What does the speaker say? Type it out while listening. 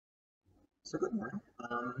So good morning.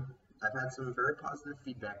 I've had some very positive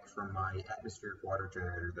feedback from my atmospheric water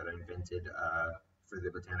generator that I invented for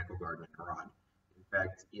the botanical garden in Iran. In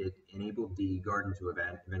fact, it enabled the garden to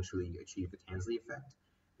eventually achieve the Tansley Effect,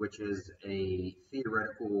 which is a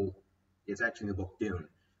theoretical, it's actually in the book Dune,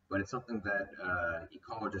 but it's something that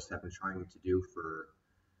ecologists have been trying to do for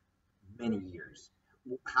many years.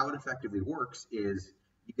 How it effectively works is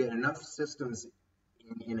you get enough systems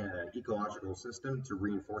in an ecological system to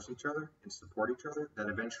reinforce each other and support each other that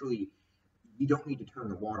eventually you don't need to turn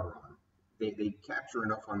the water on. They capture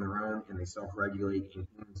enough on their own and they self-regulate, and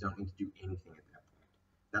humans don't need to do anything at that point.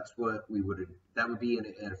 That's what that would be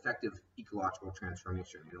an effective ecological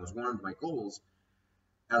transformation. And it was one of my goals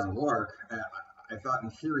as a lark. I thought in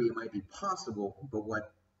theory it might be possible, but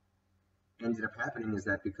what ended up happening is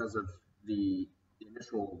that because of the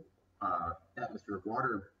initial atmospheric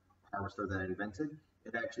water harvester that I invented,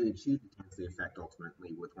 it actually achieved the Tansley effect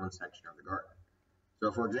ultimately with one section of the garden.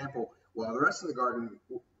 So, for example, while the rest of the garden,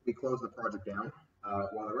 we closed the project down,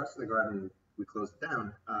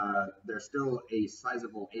 there's still a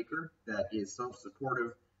sizable acre that is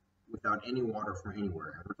self-supportive without any water from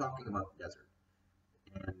anywhere. And we're talking about the desert.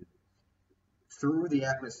 And through the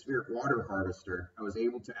atmospheric water harvester, I was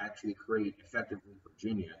able to actually create effectively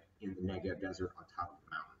Virginia in the Negev Desert on top of the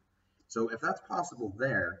mountain. So if that's possible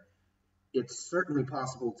there, it's certainly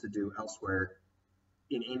possible to do elsewhere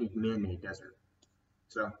in any man-made desert.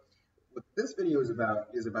 So what this video is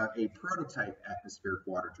about a prototype atmospheric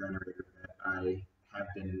water generator that I have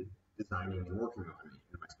been designing and working on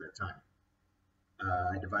in my spare time.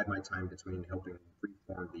 I divide my time between helping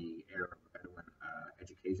reform the air of the Bedouin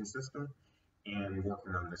education system and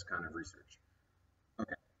working on this kind of research.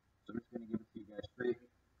 Okay, so I'm just going to give it to you guys straight.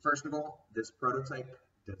 First of all, this prototype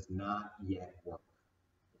does not yet work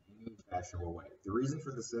in any fashionable way. The reason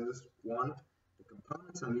for this is, one, the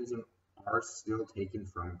components I'm using are still taken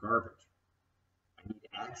from garbage. I need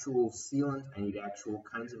actual sealant, I need actual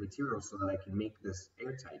kinds of materials so that I can make this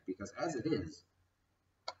airtight, because as it is,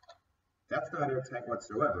 that's not airtight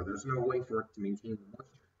whatsoever. There's no way for it to maintain the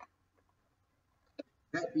moisture.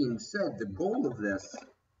 That being said, the goal of this,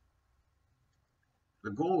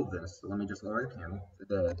 so let me just lower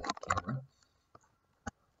the camera.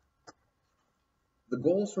 The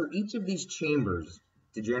goals for each of these chambers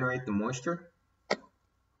to generate the moisture,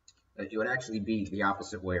 it would actually be the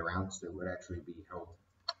opposite way around, so it would actually be held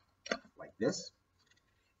like this.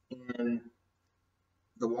 And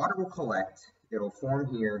the water will collect, it'll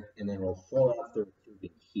form here, and then it'll flow out through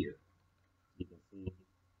tubing here. You can see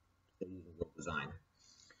they're using good design.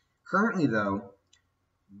 Currently, though,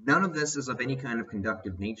 none of this is of any kind of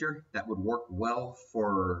conductive nature that would work well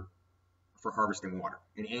for harvesting water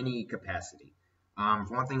in any capacity.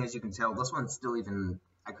 For one thing, as you can tell, this one's still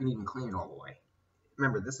I couldn't even clean it all the way.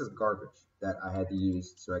 Remember, this is garbage that I had to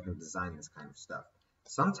use so I can design this kind of stuff.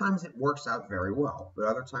 Sometimes it works out very well, but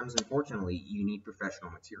other times, unfortunately, you need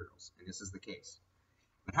professional materials, and this is the case.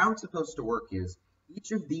 But how it's supposed to work is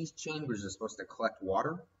each of these chambers is supposed to collect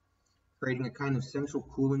water, creating a kind of central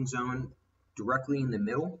cooling zone directly in the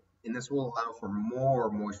middle, and this will allow for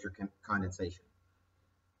more moisture condensation.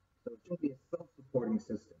 So it should be a self-supporting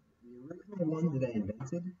system. The original one that I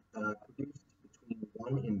invented produced between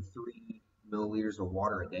 1 and 3 milliliters of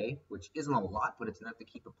water a day, which isn't a lot, but it's enough to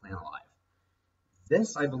keep a plant alive.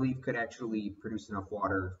 This, I believe, could actually produce enough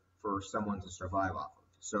water for someone to survive off of.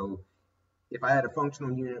 So if I had a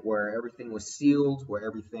functional unit where everything was sealed, where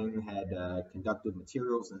everything had conductive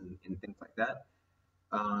materials and things like that,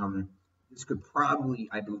 this could probably,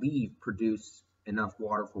 I believe, produce enough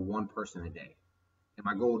water for one person a day. And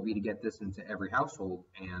my goal would be to get this into every household,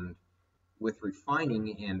 and with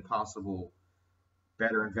refining and possible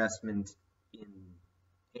better investment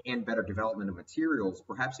and better development of materials,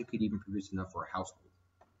 perhaps it could even produce enough for a household,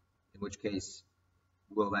 in which case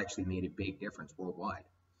will have actually made a big difference worldwide.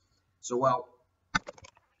 So while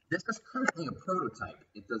this is currently a prototype,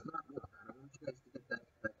 it does not work. I don't want you guys to get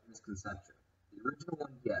that misconception. The original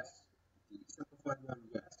one, yes. The simplified one,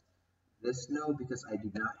 yes. This, no, because I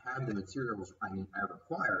do not have the materials I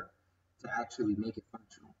require to actually make it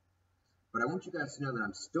functional. But I want you guys to know that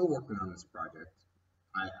I'm still working on this project.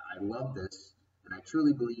 I love this, and I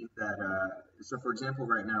truly believe that, so for example,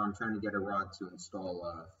 right now I'm trying to get a rod to install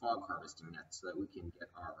fog harvesting nets so that we can get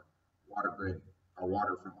our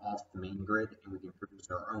water from off the main grid, and we can produce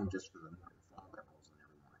our own just for the morning fog that rolls in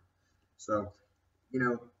every morning. So, you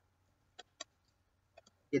know,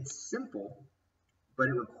 it's simple, but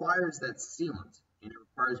it requires that sealant, and it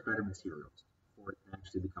requires better materials for it to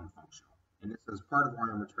actually become functional. And this is part of why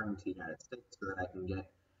I'm returning to the United States, so that I can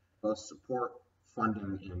get both support funding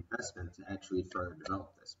and investment to actually further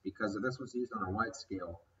develop this. Because if this was used on a wide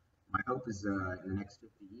scale, my hope is in the next 50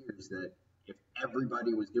 years that if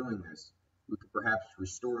everybody was doing this, we could perhaps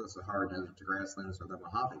restore the Sahara Desert to grasslands or the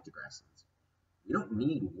Mojave to grasslands. We don't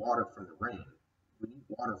need water from the rain. We need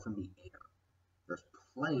water from the air. There's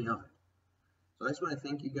plenty of it. So I just want to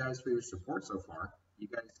thank you guys for your support so far. You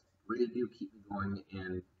guys really do keep me going,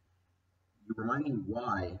 and you remind me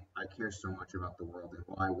why I care so much about the world and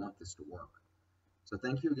why I want this to work. So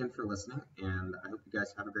thank you again for listening, and I hope you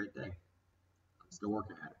guys have a great day. I'm still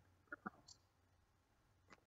working at it.